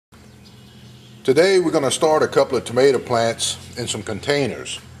Today we're going to start a couple of tomato plants in some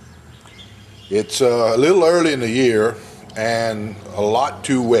containers. It's a little early in the year and a lot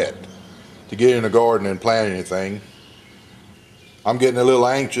too wet to get in the garden and plant anything. I'm getting a little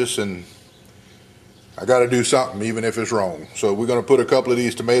anxious and I got to do something even if it's wrong. So we're going to put a couple of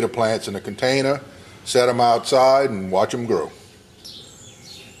these tomato plants in a container, set them outside and watch them grow.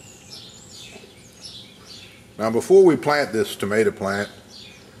 Now before we plant this tomato plant,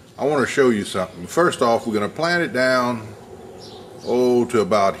 I want to show you something. First off, we're going to plant it down to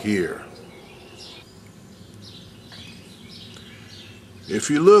about here.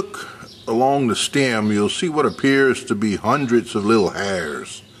 If you look along the stem, you'll see what appears to be hundreds of little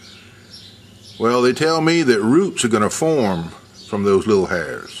hairs. Well, they tell me that roots are going to form from those little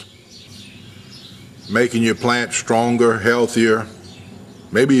hairs, making your plant stronger, healthier,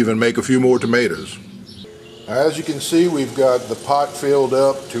 maybe even make a few more tomatoes. As you can see, we've got the pot filled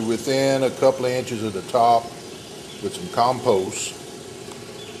up to within a couple of inches of the top with some compost.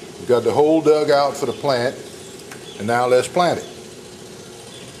 We've got the hole dug out for the plant, and now let's plant it.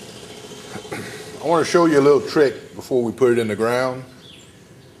 I want to show you a little trick before we put it in the ground.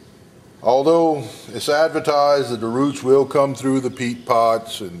 Although it's advertised that the roots will come through the peat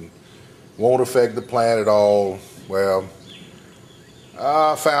pots and won't affect the plant at all, well,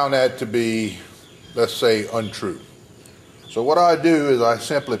 I found that to be, let's say, untrue. So what I do is I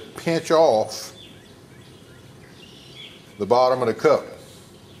simply pinch off the bottom of the cup,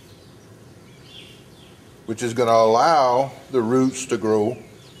 which is going to allow the roots to grow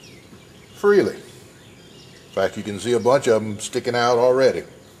freely. In fact, you can see a bunch of them sticking out already.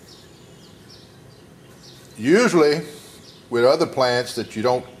 Usually, with other plants that you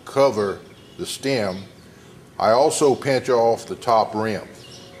don't cover the stem, I also pinch off the top rim.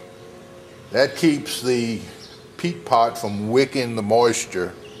 That keeps the peat pot from wicking the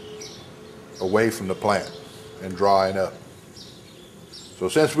moisture away from the plant and drying up. So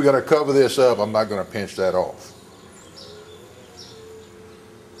since we're going to cover this up, I'm not going to pinch that off.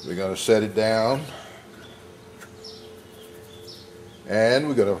 We're going to set it down and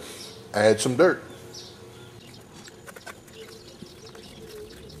we're going to add some dirt.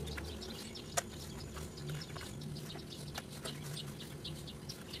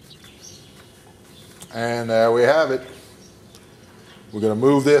 And there we have it. We're going to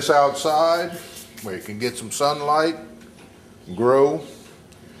move this outside where you can get some sunlight and grow.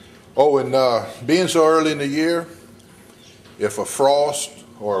 Oh, and being so early in the year, if a frost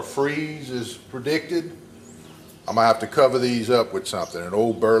or a freeze is predicted, I'm going to have to cover these up with something, an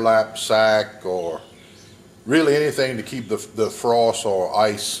old burlap sack or really anything to keep the frost or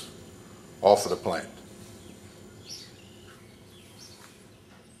ice off of the plant.